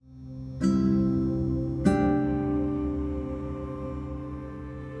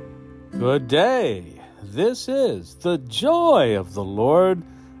Good day. This is the Joy of the Lord,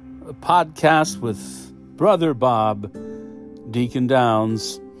 a podcast with Brother Bob, Deacon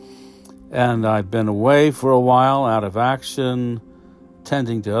Downs. And I've been away for a while, out of action,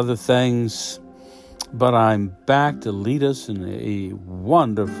 tending to other things. But I'm back to lead us in a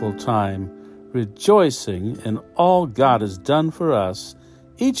wonderful time, rejoicing in all God has done for us.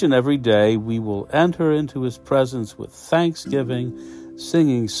 Each and every day we will enter into His presence with thanksgiving,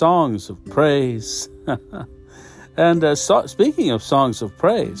 singing songs of praise. And speaking of songs of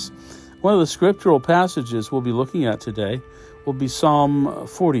praise, one of the scriptural passages we'll be looking at today will be Psalm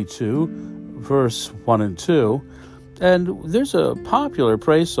 42, verse 1 and 2. And there's a popular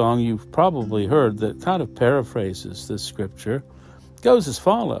praise song you've probably heard that kind of paraphrases this scripture. It goes as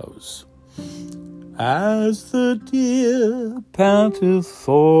follows. As the deer panteth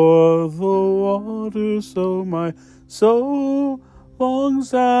for the water, so my soul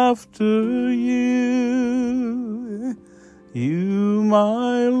longs after you. You,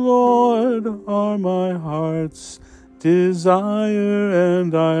 my Lord, are my heart's desire,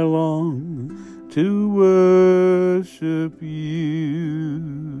 and I long to worship you.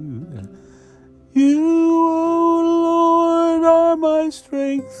 You, O Lord, are my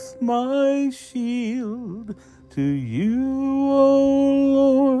strength, my shield. To you, O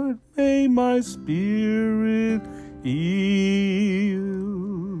Lord, may my spirit yield.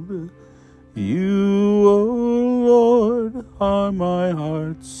 You, O Lord, are my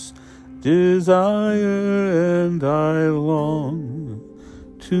heart's desire, and I long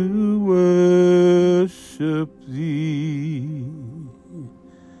to worship thee.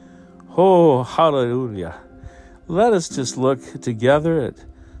 Oh, hallelujah. Let us just look together at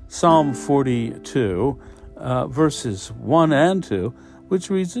Psalm 42, verses 1 and 2, which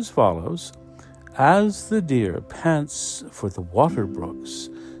reads as follows. As the deer pants for the water brooks,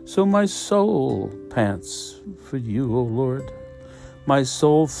 so my soul pants for you, O Lord. My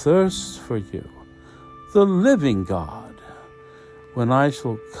soul thirsts for you, the living God, when I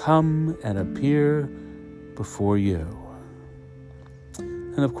shall come and appear before you.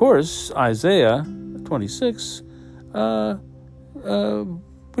 And of course, Isaiah 26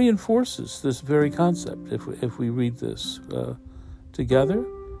 reinforces this very concept. If we read this together,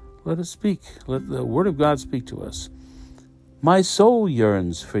 let us speak. Let the Word of God speak to us. My soul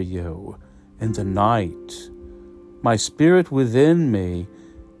yearns for you in the night. My spirit within me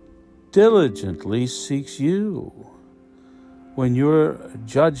diligently seeks you. When your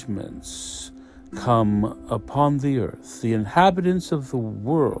judgments come upon the earth, the inhabitants of the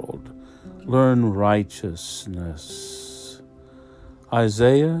world learn righteousness.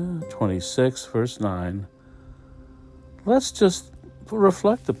 Isaiah 26, verse 9. Let's just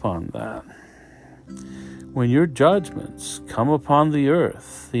reflect upon that. When your judgments come upon the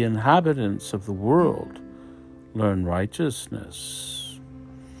earth, the inhabitants of the world learn righteousness.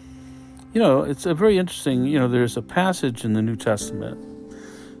 It's a very interesting, there's a passage in the New Testament.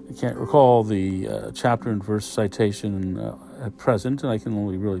 I can't recall the chapter and verse citation at present, and I can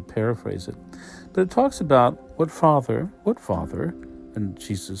only really paraphrase it. But it talks about what father, and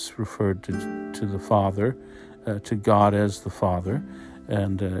Jesus referred to the Father, to God as the Father,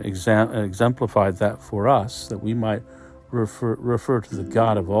 and exemplified that for us, that we might refer to the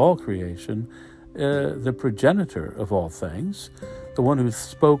God of all creation, the progenitor of all things, the one who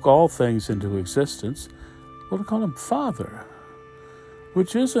spoke all things into existence. We'll call him Father,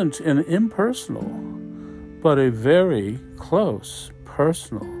 which isn't an impersonal, but a very close,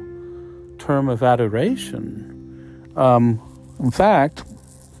 personal term of adoration. In fact,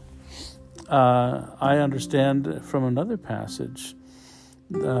 I understand from another passage,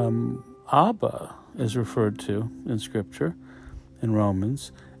 Abba is referred to in Scripture, in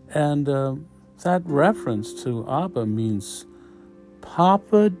Romans, and that reference to Abba means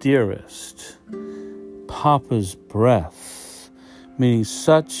Papa dearest, Papa's breath, meaning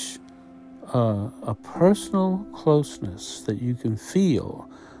such a personal closeness that you can feel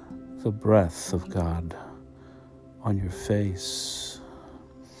the breath of God on your face.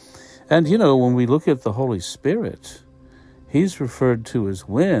 And when we look at the Holy Spirit, He's referred to as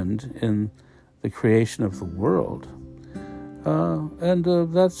wind in the creation of the world. And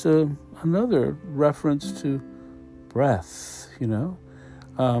that's another reference to breath,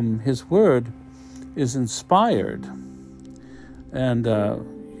 His word is inspired. And,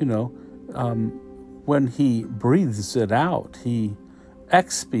 when He breathes it out, He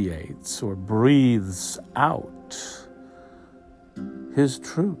expiates or breathes out His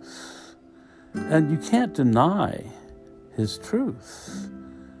truth. And you can't deny His truth.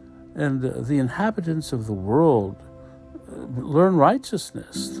 And the inhabitants of the world learn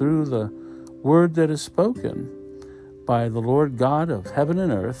righteousness through the word that is spoken by the Lord God of heaven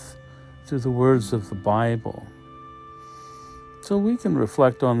and earth through the words of the Bible. So we can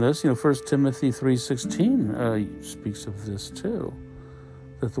reflect on this. 1 Timothy 3:16 speaks of this too,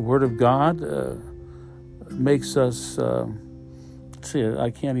 that the Word of God makes us, I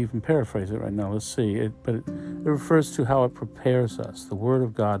can't even paraphrase it right now. Let's see. But it refers to how it prepares us. The Word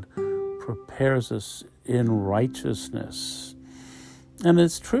of God prepares us in righteousness. And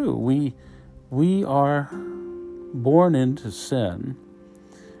it's true. We are born into sin,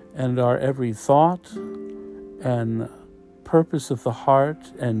 and our every thought and purpose of the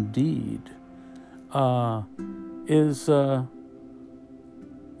heart and deed is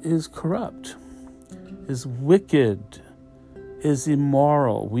corrupt, is wicked, is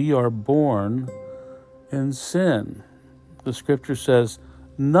immoral. We are born in sin. The scripture says,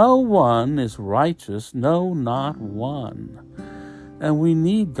 no one is righteous, no, not one. And we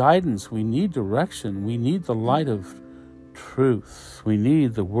need guidance, we need direction, we need the light of truth, we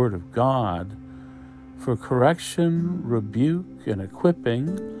need the Word of God for correction, rebuke, and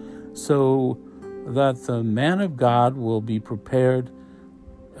equipping, so that the man of God will be prepared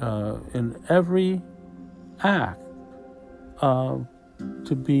in every act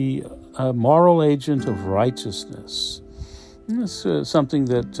to be a moral agent of righteousness. And this is something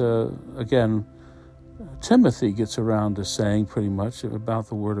that, again, Timothy gets around to saying pretty much about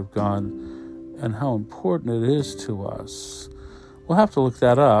the Word of God and how important it is to us. We'll have to look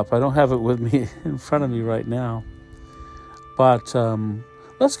that up. I don't have it with me in front of me right now. But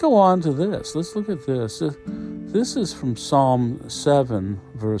let's go on to this. Let's look at this. This is from Psalm 7,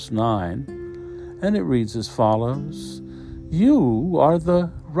 verse 9, and it reads as follows: You are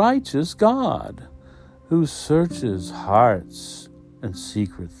the righteous God, who searches hearts and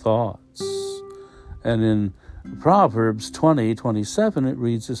secret thoughts. And in Proverbs 20:27, it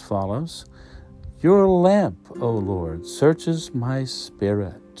reads as follows: Your lamp, O Lord, searches my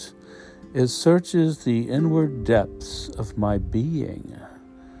spirit. It searches the inward depths of my being.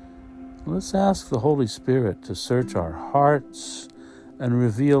 Let's ask the Holy Spirit to search our hearts and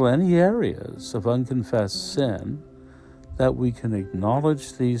reveal any areas of unconfessed sin, that we can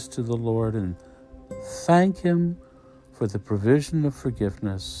acknowledge these to the Lord and thank Him for the provision of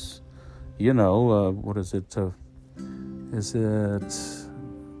forgiveness. What is it? Is it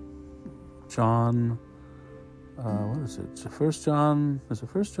John? What is it? 1 John? Is it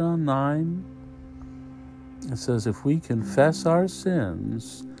 1 John 9? It says, if we confess our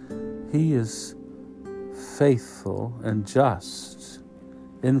sins, He is faithful and just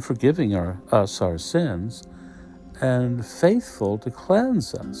in forgiving us our sins, and faithful to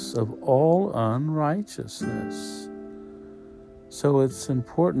cleanse us of all unrighteousness. So it's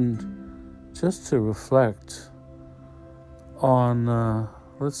important just to reflect on,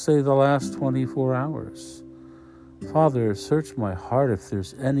 let's say, the last 24 hours. Father, search my heart if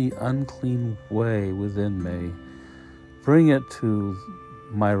there's any unclean way within me. Bring it to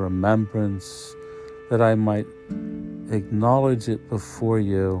my remembrance, that I might acknowledge it before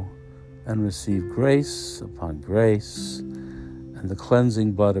you and receive grace upon grace and the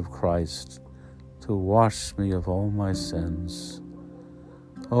cleansing blood of Christ to wash me of all my sins.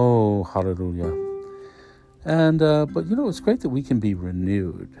 Oh, hallelujah. And, but it's great that we can be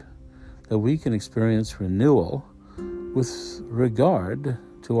renewed, that we can experience renewal with regard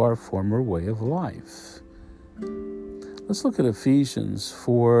to our former way of life. Let's look at Ephesians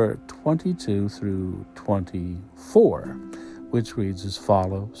 4:22 through 24, which reads as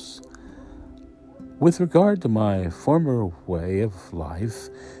follows: With regard to my former way of life,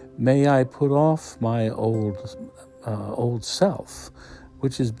 may I put off my old self,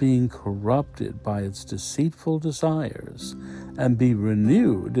 which is being corrupted by its deceitful desires, and be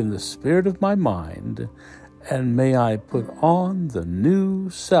renewed in the spirit of my mind, and may I put on the new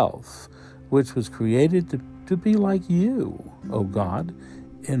self, which was created to be like you, O God,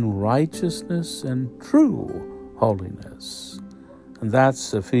 in righteousness and true holiness. And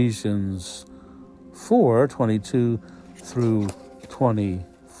that's Ephesians 4:22 through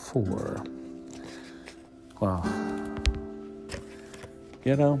 24. Wow.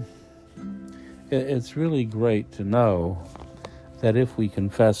 It's really great to know that if we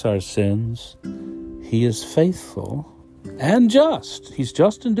confess our sins, He is faithful and just. He's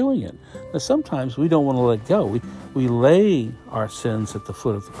just in doing it. Now, sometimes we don't want to let go. We lay our sins at the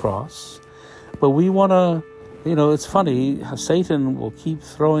foot of the cross, but we want to, it's funny, Satan will keep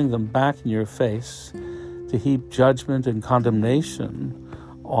throwing them back in your face to heap judgment and condemnation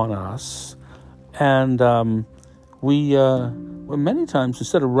on us. And many times,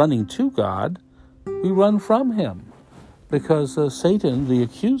 instead of running to God, we run from Him. because Satan, the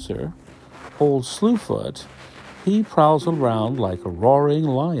accuser, old Slewfoot, he prowls around like a roaring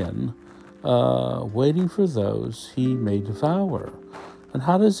lion, waiting for those he may devour. And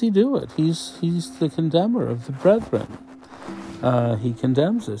how does he do it? He's the condemner of the brethren. He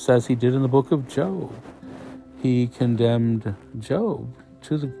condemns us, as he did in the book of Job. He condemned Job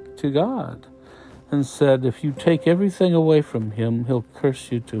to God and said, if you take everything away from him, he'll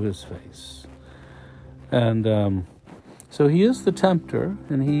curse you to his face. And so he is the tempter,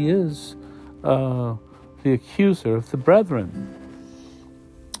 and he is the accuser of the brethren.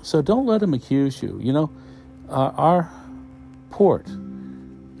 So don't let him accuse you. You know, our port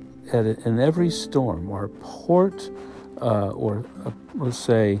in every storm, our port, let's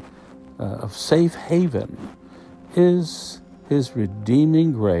say, of safe haven, is his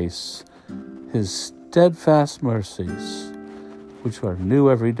redeeming grace, his steadfast mercies, which are new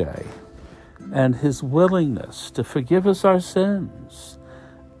every day, and his willingness to forgive us our sins,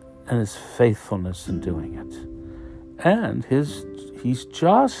 and his faithfulness in doing it. And he's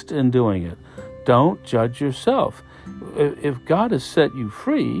just in doing it. Don't judge yourself. If God has set you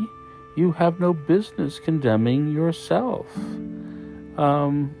free, you have no business condemning yourself.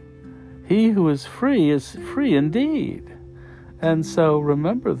 He who is free indeed. And so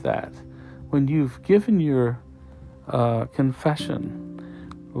remember that. When you've given your confession,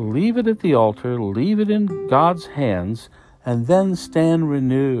 leave it at the altar, leave it in God's hands, and then stand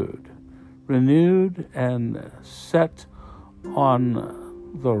renewed and set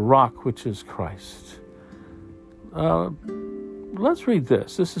on the rock which is Christ. Let's read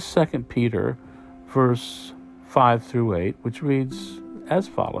this. This is 2 Peter, verse 5 through 8, which reads as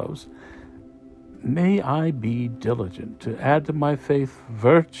follows. May I be diligent to add to my faith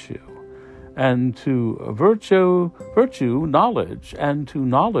virtue, and to virtue knowledge, and to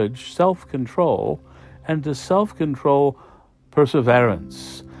knowledge self-control, and to self-control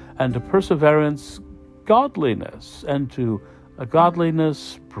perseverance, and to perseverance godliness, and to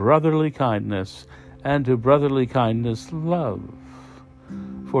godliness brotherly kindness, and to brotherly kindness love.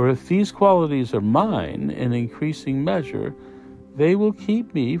 For if these qualities are mine in increasing measure, they will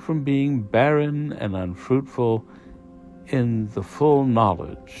keep me from being barren and unfruitful in the full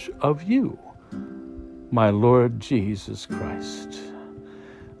knowledge of you, my Lord Jesus Christ.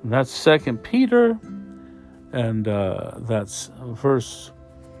 And that's 2 Peter, and that's verse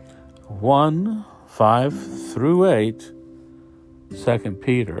 1, 5 through 8, 2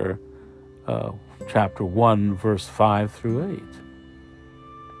 Peter, chapter 1, verse 5 through 8.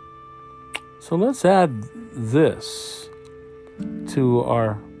 So let's add this to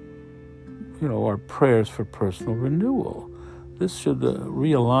our prayers for personal renewal. This should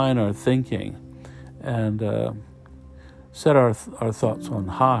realign our thinking and set our thoughts on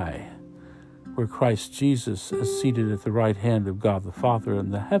high, where Christ Jesus is seated at the right hand of God the Father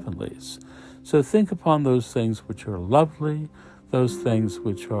in the heavenlies. So think upon those things which are lovely, those things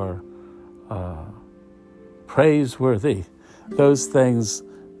which are praiseworthy, those things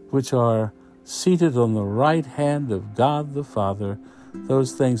which are seated on the right hand of God the Father,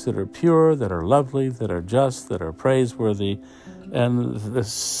 those things that are pure, that are lovely, that are just, that are praiseworthy, and the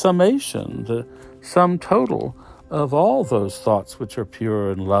summation, the sum total of all those thoughts which are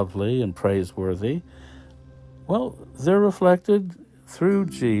pure and lovely and praiseworthy, well, they're reflected through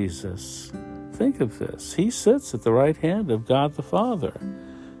Jesus. Think of this. He sits at the right hand of God the Father.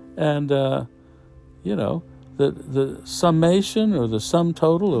 And, the summation or the sum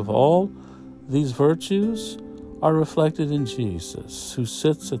total of all these virtues are reflected in Jesus, who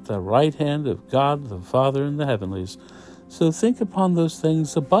sits at the right hand of God the Father in the heavenlies. So think upon those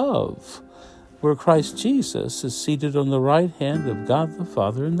things above, where Christ Jesus is seated on the right hand of God the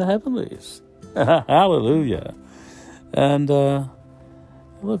Father in the heavenlies. Hallelujah. And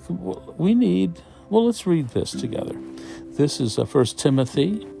let's read this together. This is 1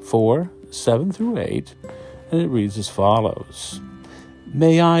 Timothy 4, 7 through 8, and it reads as follows.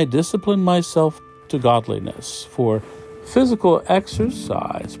 May I discipline myself to godliness, for physical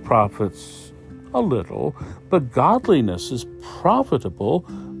exercise profits a little, but godliness is profitable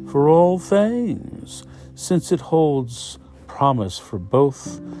for all things, since it holds promise for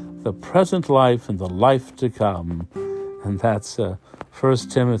both the present life and the life to come. And that's 1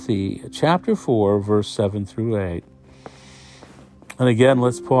 Timothy chapter 4, verse 7 through 8. And again,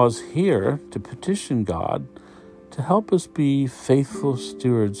 let's pause here to petition God to help us be faithful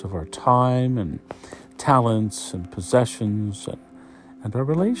stewards of our time and talents and possessions and our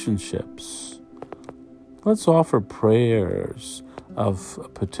relationships. Let's offer prayers of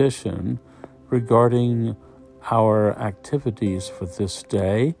petition regarding our activities for this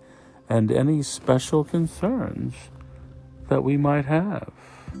day and any special concerns that we might have.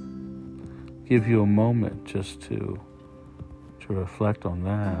 Give you a moment just to reflect on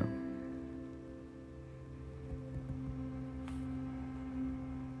that.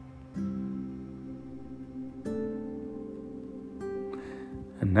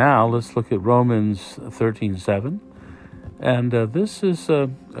 And now let's look at Romans 13:7. And this is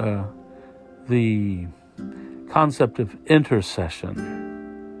the concept of intercession.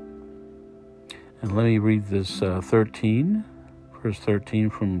 And let me read this verse 13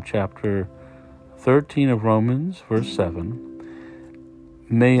 from chapter 13 of Romans, verse 7.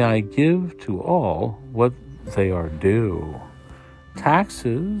 May I give to all what they are due.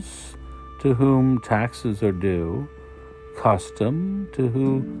 Taxes, to whom taxes are due. Custom, to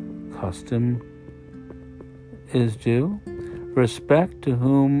whom custom is due. Respect, to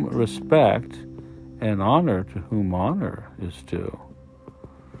whom respect. And honor, to whom honor is due.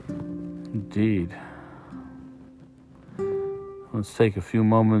 Indeed. Let's take a few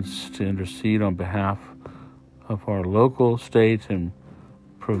moments to intercede on behalf of our local, state, and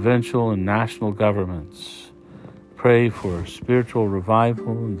provincial and national governments. Pray for spiritual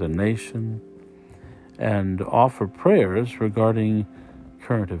revival in the nation and offer prayers regarding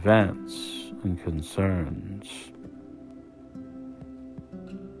current events and concerns.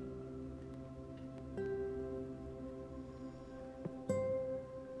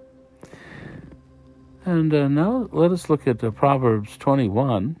 And now let us look at Proverbs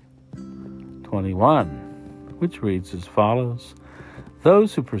 21, which reads as follows.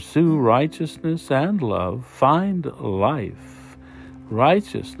 Those who pursue righteousness and love find life,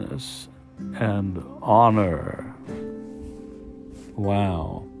 righteousness, and honor.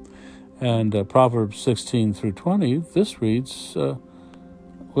 Wow. And Proverbs 16 through 20, this reads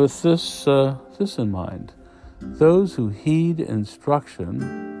with this in mind. Those who heed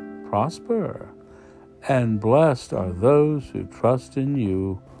instruction prosper, and blessed are those who trust in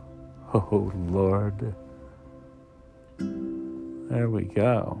you, O Lord. There we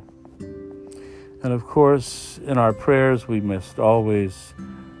go. And of course, in our prayers, we must always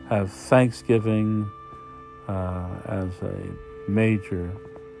have thanksgiving as a major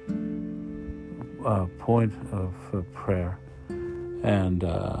point of prayer. And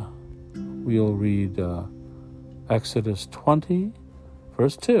we'll read Exodus 20,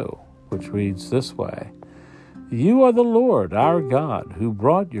 verse 2, which reads this way. You are the Lord, our God, who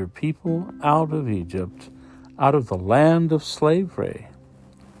brought your people out of Egypt, out of the land of slavery.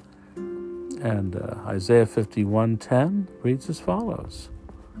 And Isaiah 51:10 reads as follows.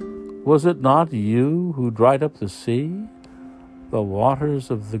 Was it not you who dried up the sea, the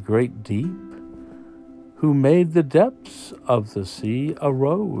waters of the great deep, who made the depths of the sea a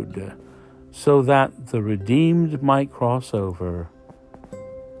road, so that the redeemed might cross over?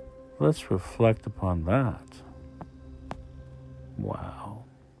 Let's reflect upon that. Wow.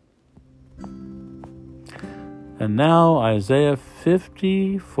 And now Isaiah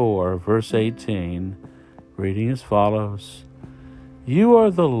 54, verse 18, reading as follows. You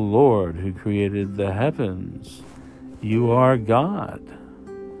are the Lord who created the heavens. You are God.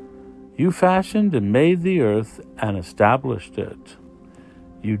 You fashioned and made the earth and established it.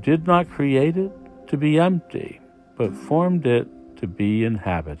 You did not create it to be empty, but formed it to be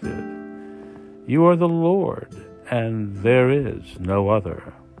inhabited. You are the Lord, and there is no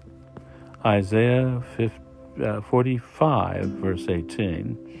other. Isaiah 45, verse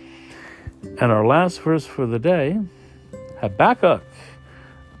 18. And our last verse for the day, Habakkuk,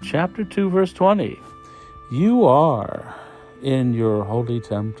 chapter 2, verse 20. You are in your holy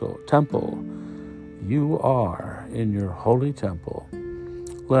temple. You are in your holy temple.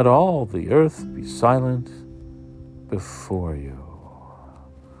 Let all the earth be silent before you.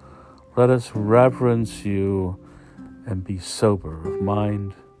 Let us reverence you and be sober of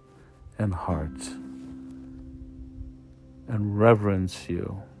mind and heart, and reverence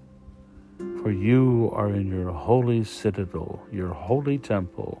you, for you are in your holy citadel, your holy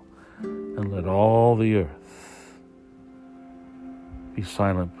temple, and let all the earth be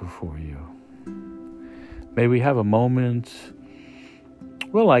silent before you. May we have a moment,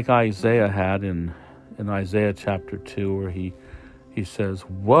 well, like Isaiah had in Isaiah chapter 2, where he says,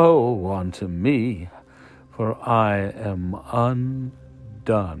 Woe unto me, for I am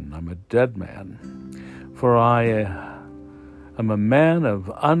undone. I'm a dead man. For I am a man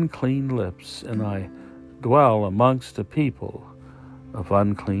of unclean lips, and I dwell amongst a people of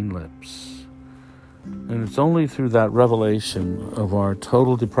unclean lips. And it's only through that revelation of our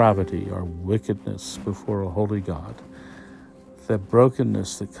total depravity, our wickedness before a holy God, the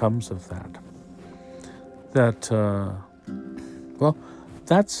brokenness that comes of that, that's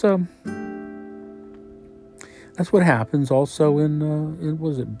That's what happens also in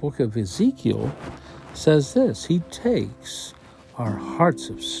book of Ezekiel, says this: He takes our hearts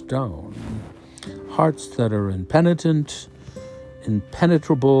of stone, hearts that are impenitent,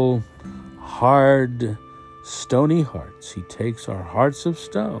 impenetrable, hard, stony hearts. He takes our hearts of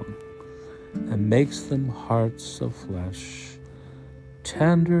stone and makes them hearts of flesh,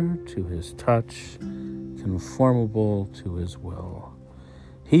 tender to his touch, conformable to his will.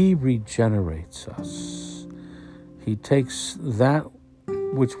 He regenerates us. He takes that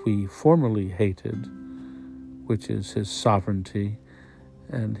which we formerly hated, which is his sovereignty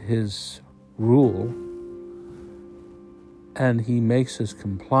and his rule, and he makes us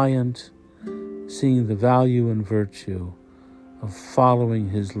compliant, seeing the value and virtue of following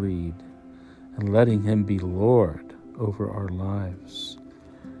his lead and letting him be Lord over our lives.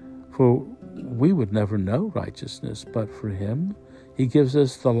 For we would never know righteousness, but for him, he gives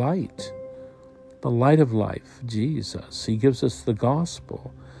us the light of life, Jesus. He gives us the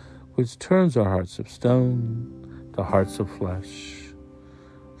gospel, which turns our hearts of stone to hearts of flesh.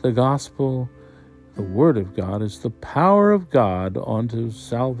 The gospel, the word of God, is the power of God unto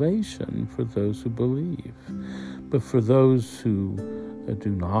salvation for those who believe. But for those who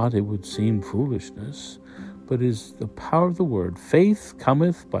do not, it would seem foolishness, but is the power of the word. Faith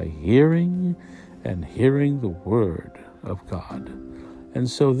cometh by hearing, and hearing the word of God. And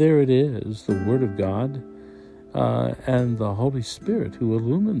so there it is, the word of God and the Holy Spirit who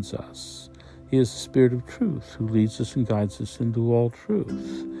illumines us. He is the Spirit of truth who leads us and guides us into all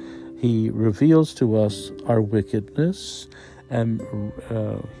truth. He reveals to us our wickedness, and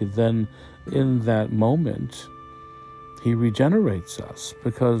then in that moment, he regenerates us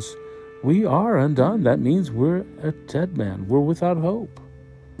because we are undone. That means we're a dead man. We're without hope.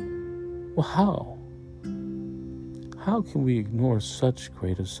 Well, how? How can we ignore such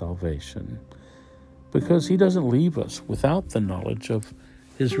great a salvation? Because he doesn't leave us without the knowledge of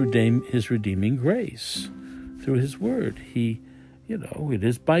his redeeming grace through his word. It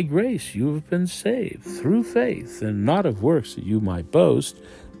is by grace you have been saved through faith, and not of works that you might boast,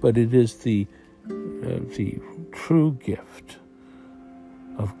 but it is the true gift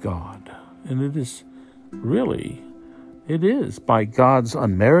of God. And it is by God's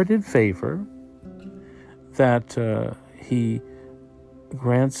unmerited favor that he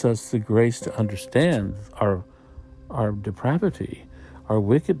grants us the grace to understand our depravity, our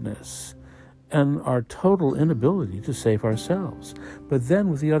wickedness, and our total inability to save ourselves. But then,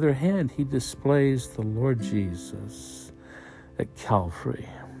 with the other hand, he displays the Lord Jesus at Calvary,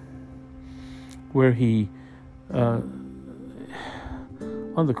 where he, on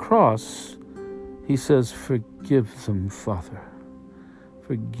the cross, he says, "Forgive them, Father.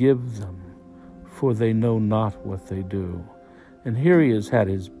 Forgive them, for they know not what they do." And here he has had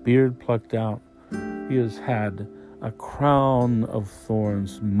his beard plucked out. He has had a crown of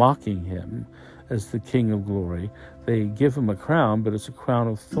thorns mocking him as the King of glory. They give him a crown, but it's a crown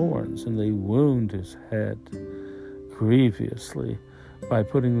of thorns, and they wound his head grievously by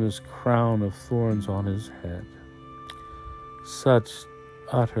putting this crown of thorns on his head. Such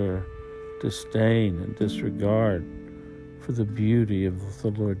utter disdain and disregard for the beauty of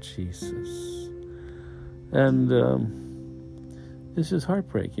the Lord Jesus. And this is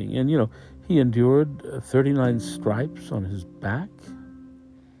heartbreaking. And, he endured 39 stripes on his back,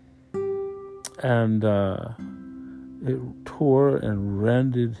 and it tore and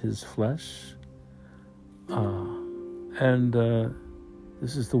rended his flesh. And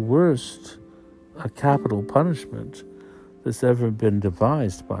this is the worst capital punishment that's ever been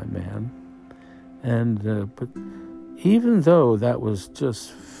devised by man. And but even though that was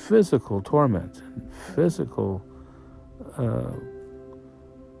just physical torment and physical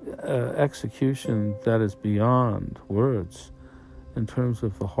execution that is beyond words in terms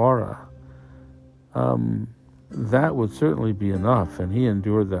of the horror, that would certainly be enough, and he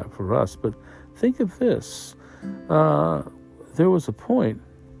endured that for us. But think of this. There was a point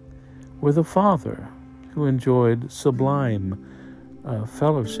where the Father, who enjoyed sublime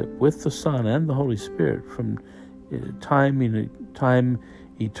fellowship with the Son and the Holy Spirit from eternity,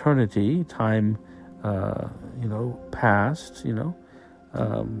 past,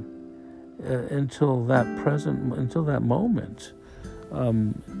 until that moment.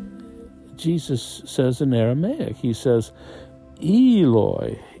 Jesus says in Aramaic, he says,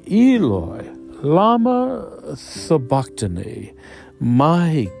 "Eloi, Eloi, lama sabachthani,"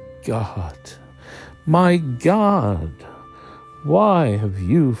 my God, why have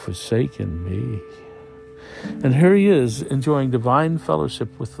you forsaken me? And here he is enjoying divine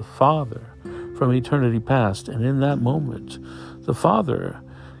fellowship with the Father from eternity past. And in that moment, the Father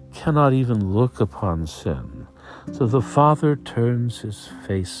cannot even look upon sin. So the Father turns his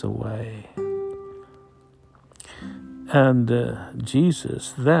face away. And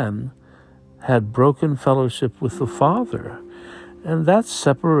Jesus then had broken fellowship with the Father. And that's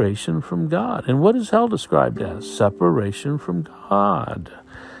separation from God. And what is hell described as? Separation from God.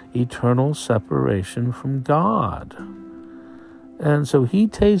 Eternal separation from God. And so he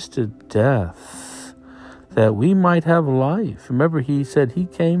tasted death that we might have life. Remember, he said he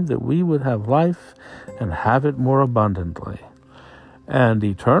came that we would have life and have it more abundantly. And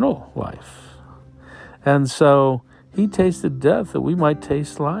eternal life. And so he tasted death that we might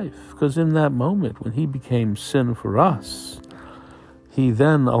taste life. Because in that moment when he became sin for us, he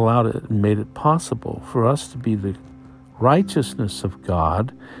then allowed it and made it possible for us to be the righteousness of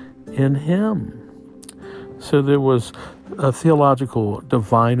God in him. So there was a theological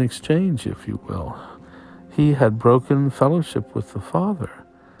divine exchange, if you will. He had broken fellowship with the Father.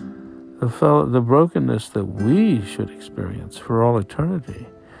 The brokenness that we should experience for all eternity,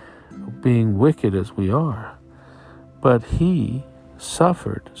 being wicked as we are. But he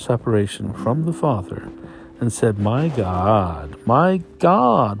suffered separation from the Father and said, my God,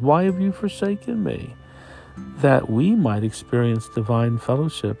 why have you forsaken me? That we might experience divine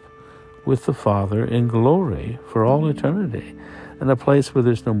fellowship with the Father in glory for all eternity, in a place where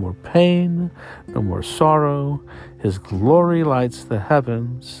there's no more pain, no more sorrow. His glory lights the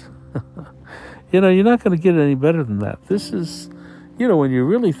heavens. You're not going to get any better than that. This is, when you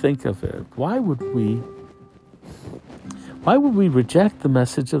really think of it, why would we reject the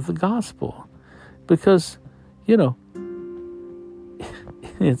message of the gospel? Because,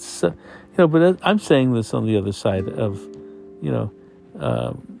 it's, but I'm saying this on the other side of,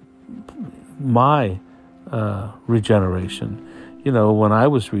 my regeneration. When I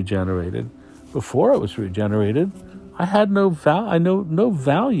was regenerated, before I was regenerated, I had no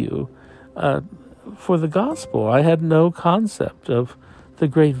value for the gospel. I had no concept of the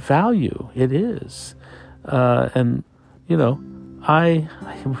great value it is. I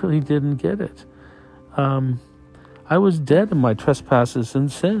really didn't get it. I was dead in my trespasses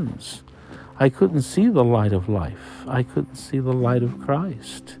and sins. I couldn't see the light of life. I couldn't see the light of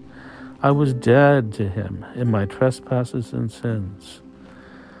Christ. I was dead to him in my trespasses and sins.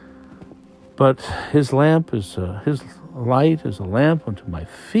 But his light is a lamp unto my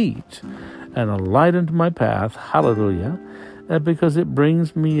feet and a light unto my path. Hallelujah. Because it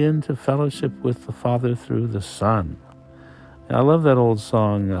brings me into fellowship with the Father through the Son. And I love that old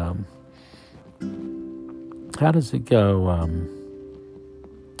song. How does it go?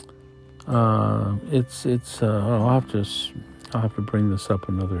 I'll have to bring this up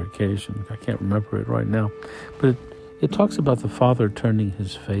another occasion. I can't remember it right now. But it talks about the Father turning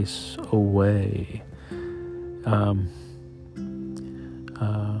his face away.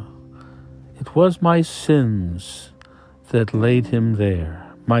 It was my sins that laid him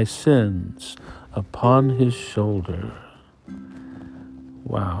there, my sins upon his shoulder.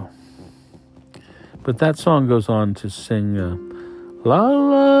 Wow. But that song goes on to sing, la,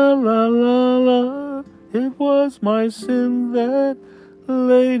 la, la, la, la, it was my sin that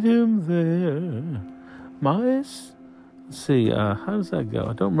laid him there. Let's see, how does that go?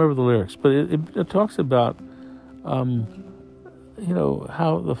 I don't remember the lyrics, but it talks about, how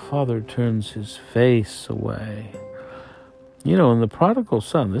the Father turns his face away. In the prodigal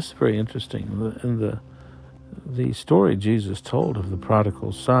son, this is very interesting. In the story Jesus told of the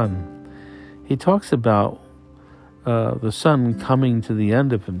prodigal son, he talks about the son coming to the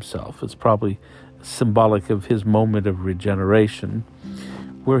end of himself. It's probably symbolic of his moment of regeneration,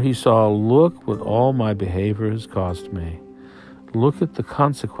 where he saw, look what all my behavior has caused me. Look at the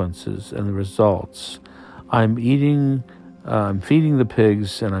consequences and the results. I'm feeding the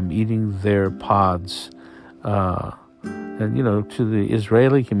pigs and I'm eating their pods. And, to the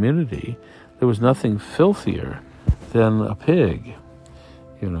Israeli community, there was nothing filthier than a pig,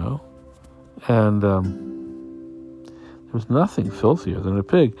 And there was nothing filthier than a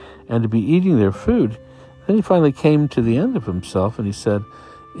pig. And to be eating their food, then he finally came to the end of himself and he said,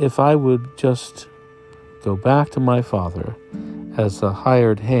 if I would just go back to my Father as a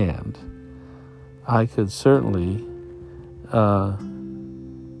hired hand, I could certainly have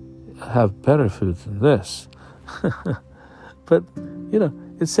better food than this. But,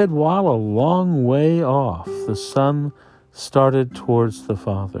 it said while a long way off, the Son started towards the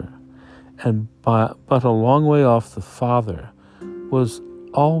Father. But a long way off, the Father was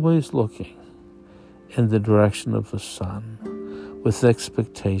always looking in the direction of the Son with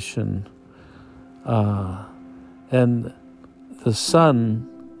expectation. And the Son,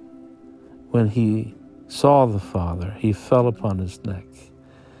 when he saw the Father, he fell upon his neck.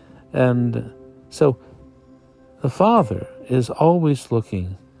 And so The Father is always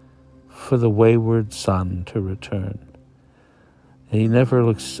looking for the wayward son to return. He never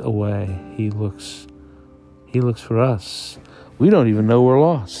looks away. He looks for us. We don't even know we're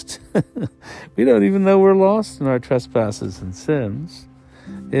lost. We don't even know we're lost in our trespasses and sins.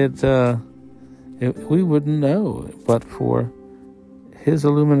 We wouldn't know but for his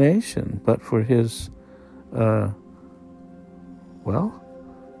illumination, but for his,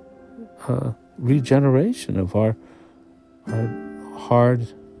 regeneration of our hard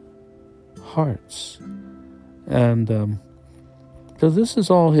hearts. And so this is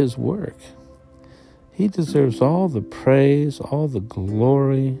all his work. He deserves all the praise, all the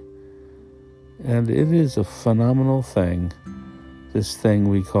glory, and it is a phenomenal thing, this thing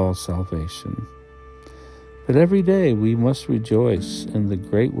we call salvation. But every day we must rejoice in the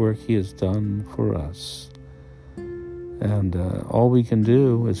great work he has done for us. And all we can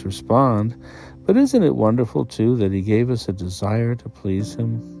do is respond. But isn't it wonderful, too, that he gave us a desire to please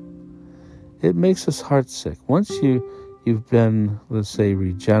him? It makes us heartsick. Once you've been, let's say,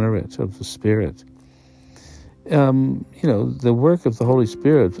 regenerate of the Spirit, the work of the Holy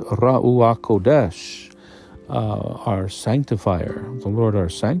Spirit, Ruach Kodesh, our sanctifier, the Lord our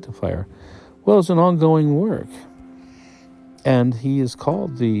sanctifier, well, it's an ongoing work. And he is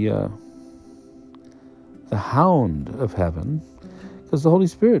called the hound of heaven, because the Holy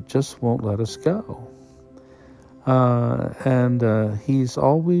Spirit just won't let us go. And he's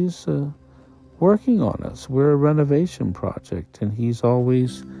always working on us. We're a renovation project, and he's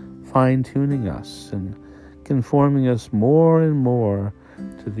always fine-tuning us and conforming us more and more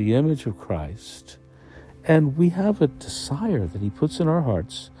to the image of Christ. And we have a desire that he puts in our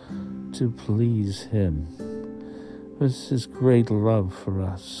hearts to please him. His great love for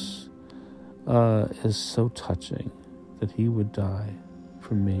us is so touching, that he would die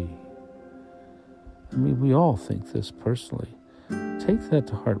for me. I mean, we all think this personally. Take that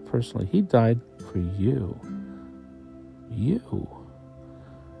to heart personally. He died for you. You.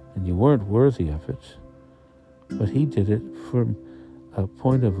 And you weren't worthy of it. But he did it from a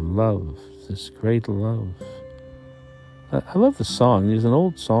point of love, this great love. I love the song. There's an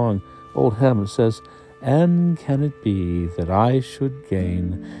old song, old hymn. It says, "And can it be that I should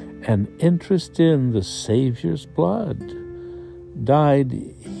gain an interest in the Savior's blood? Died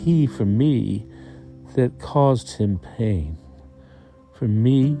he for me that caused him pain. For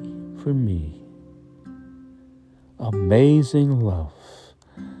me, for me. Amazing love,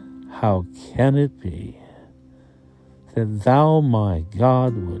 how can it be that thou, my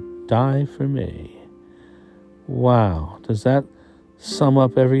God, would die for me?" Wow. Does that sum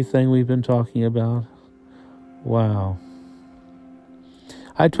up everything we've been talking about? Wow.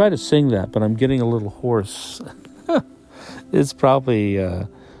 I try to sing that, but I'm getting a little hoarse. It's probably a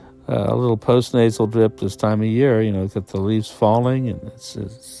little postnasal drip this time of year. Got the leaves falling, and it's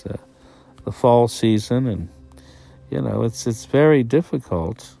the fall season, and it's very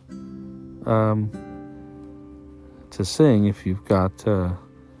difficult to sing if you've got a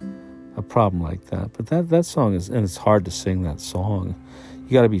problem like that. But that song is, and it's hard to sing that song.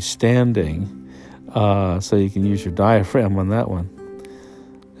 You got to be standing so you can use your diaphragm on that one.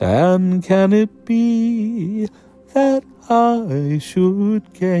 And can it be that I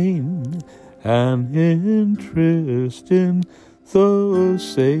should gain an interest in the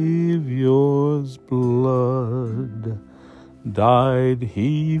Savior's blood? Died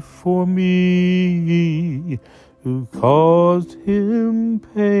he for me, who caused him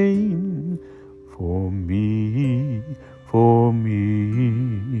pain? For me, for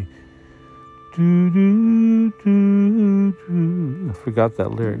me. Do, do, do, do. I forgot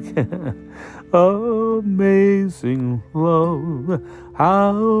that lyric. Amazing love,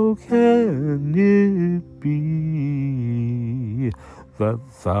 how can it be that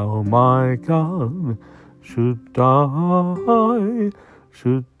thou, my God, should die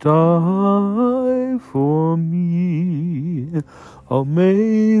for me?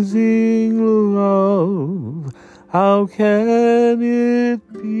 Amazing love, how can it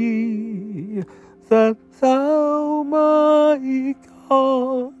be that thou, my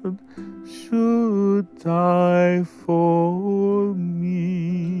God, should die for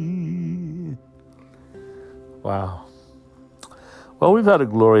me? Wow. Well, we've had a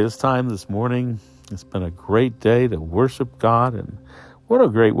glorious time this morning. It's been a great day to worship God, and what a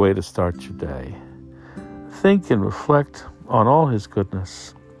great way to start your day. Think and reflect on all his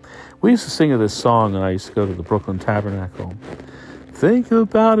goodness. We used to sing this song when I used to go to the Brooklyn Tabernacle. Think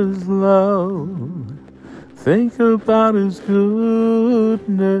about his love. Think about his goodness.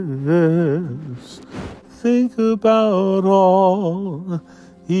 Think about all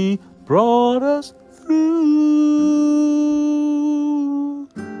he brought us through.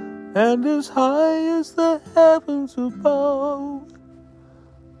 and as high as the heavens above.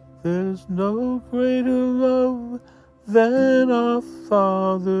 There's no greater love than our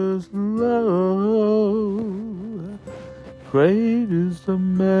Father's love. Great is the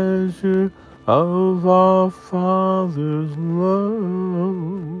measure of our Father's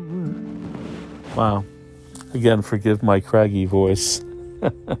love. Wow. Again, forgive my craggy voice.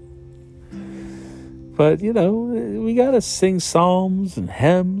 But, we got to sing psalms and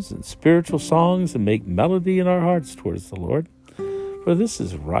hymns and spiritual songs and make melody in our hearts towards the Lord. For this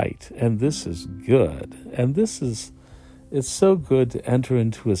is right, and this is good, and it's so good to enter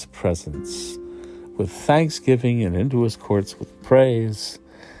into His presence with thanksgiving and into His courts with praise.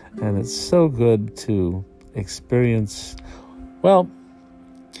 And it's so good to experience,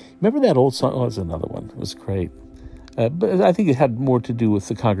 remember that old song? Oh, it was another one. It was great. But I think it had more to do with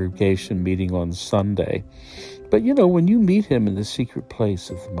the congregation meeting on Sunday. But, when you meet Him in the secret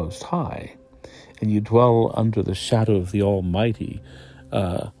place of the Most High, and you dwell under the shadow of the Almighty,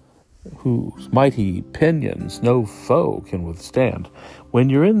 whose mighty pinions no foe can withstand, when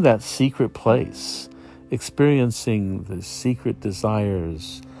you're in that secret place, experiencing the secret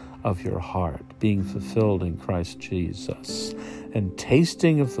desires of your heart being fulfilled in Christ Jesus, and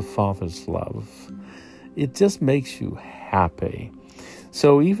tasting of the Father's love, it just makes you happy.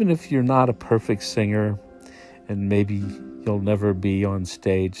 So even if you're not a perfect singer, and maybe you'll never be on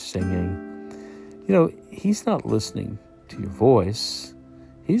stage singing, He's not listening to your voice.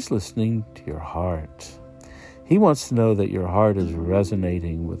 He's listening to your heart. He wants to know that your heart is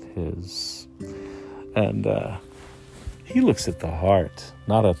resonating with His. And He looks at the heart,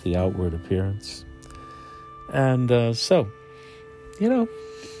 not at the outward appearance. And so,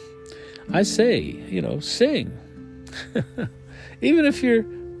 I say, sing. Even if you're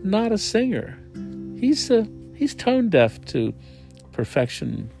not a singer, He's tone deaf to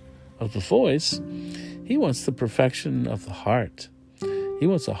perfection of the voice. He wants the perfection of the heart. He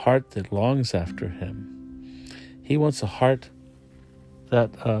wants a heart that longs after Him. He wants a heart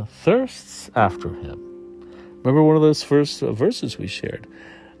that thirsts after Him. Remember one of those first verses we shared?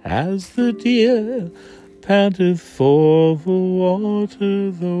 As the deer panteth for the water,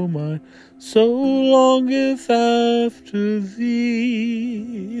 though my soul longeth after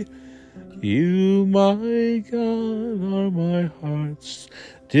Thee. You, my God, are my heart's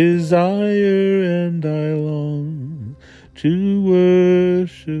desire, and I long to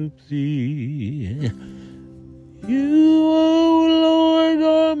worship Thee. You, O Lord,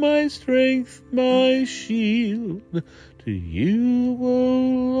 are my strength, my shield. To You, O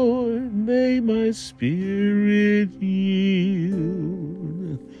Lord, may my spirit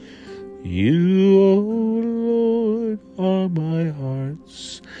yield. You, O Lord, are my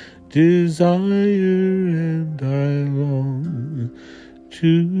heart's desire, and I long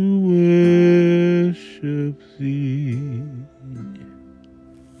to worship Thee.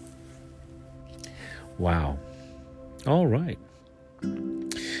 Wow. All right.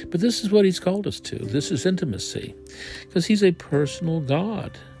 But this is what He's called us to. This is intimacy, because He's a personal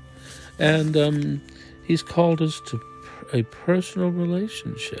God. And He's called us to a personal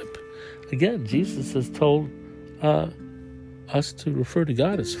relationship. Again, Jesus has told us to refer to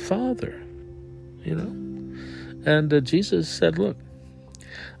God as Father, And Jesus said, look,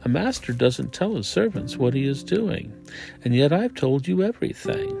 a master doesn't tell his servants what he is doing, and yet I've told you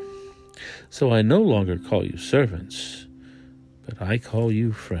everything. So I no longer call you servants, but I call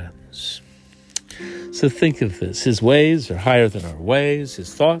you friends. So think of this. His ways are higher than our ways.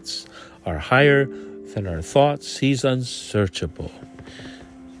 His thoughts are higher than our thoughts. He's unsearchable.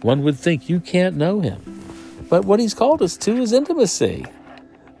 One would think you can't know Him. But what He's called us to is intimacy.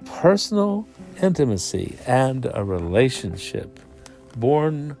 Personal intimacy and a relationship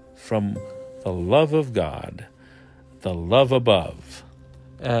born from the love of God, the love above.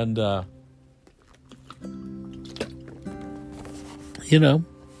 And,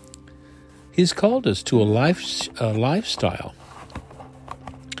 He's called us to a lifestyle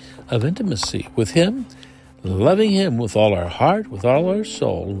of intimacy with Him, loving Him with all our heart, with all our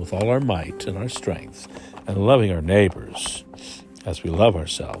soul, with all our might and our strength, and loving our neighbors as we love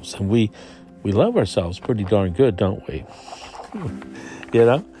ourselves. And we love ourselves pretty darn good, don't we?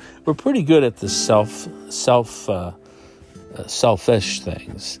 We're pretty good at the selfish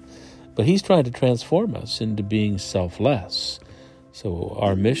things. But He's trying to transform us into being selfless. So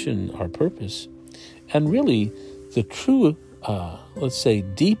our mission, our purpose, and really the true,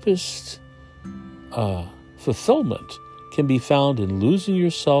 deepest fulfillment can be found in losing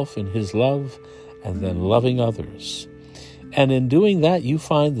yourself in His love and then loving others. And in doing that, you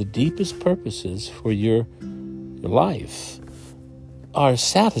find the deepest purposes for your life. are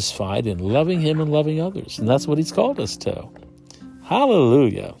satisfied in loving him and loving others. And that's what he's called us to.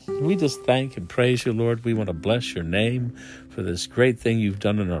 Hallelujah. We just thank and praise you, Lord. We want to bless your name for this great thing you've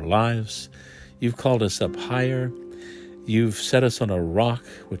done in our lives. You've called us up higher. You've set us on a rock,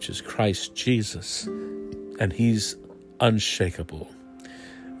 which is Christ Jesus, and he's unshakable.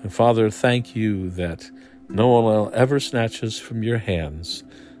 And Father, thank you that no one will ever snatch us from your hands.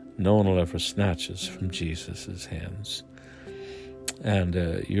 No one will ever snatch us from Jesus' hands. And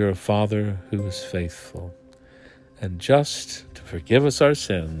you're a Father who is faithful and just to forgive us our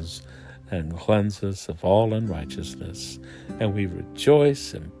sins and cleanse us of all unrighteousness. And we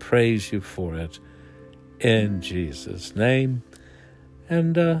rejoice and praise you for it in Jesus' name.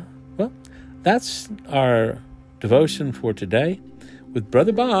 And, well, that's our devotion for today with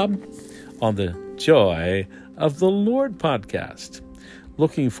Brother Bob on the Joy of the Lord podcast.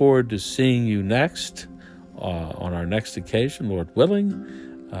 Looking forward to seeing you next on our next occasion, Lord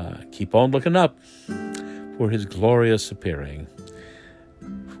willing. Keep on looking up for his glorious appearing.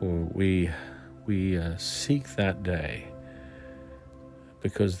 For we seek that day,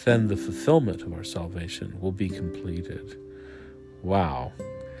 because then the fulfillment of our salvation will be completed. Wow.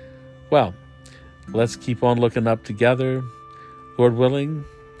 Well, let's keep on looking up together. Lord willing,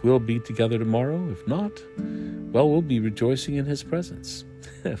 we'll be together tomorrow. If not, well, we'll be rejoicing in his presence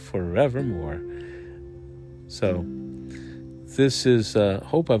forevermore. So, this is,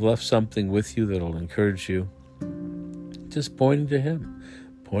 hope I've left something with you that'll encourage you. Just pointing to him,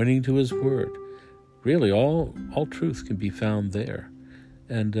 pointing to his word. Really, all truth can be found there.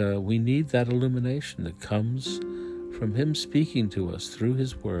 And we need that illumination that comes from him speaking to us through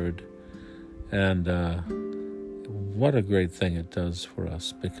his word. And what a great thing it does for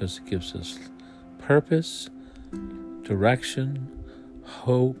us, because it gives us purpose, direction,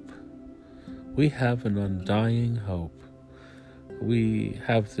 hope. We have an undying hope. We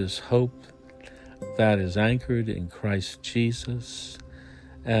have this hope that is anchored in Christ Jesus.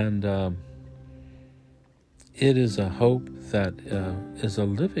 And it is a hope that is a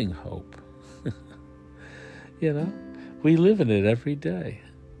living hope. You know, we live in it every day.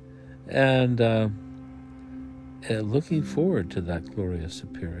 And looking forward to that glorious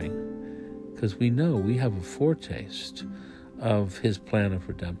appearing, because we know we have a foretaste of his plan of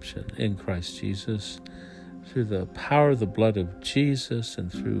redemption in Christ Jesus, through the power of the blood of Jesus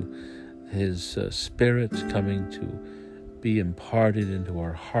and through his Spirit coming to be imparted into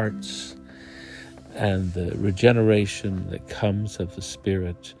our hearts, and the regeneration that comes of the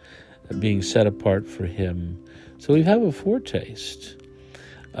Spirit being set apart for him. So we have a foretaste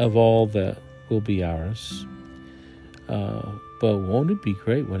of all that will be ours. But won't it be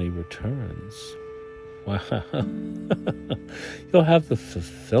great when he returns? Wow. You'll have the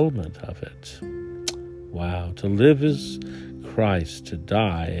fulfillment of it. Wow. To live is Christ, to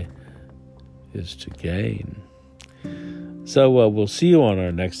die is to gain. So we'll see you on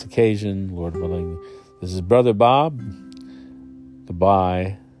our next occasion, Lord willing. This is Brother Bob.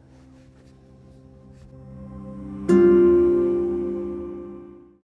 Goodbye.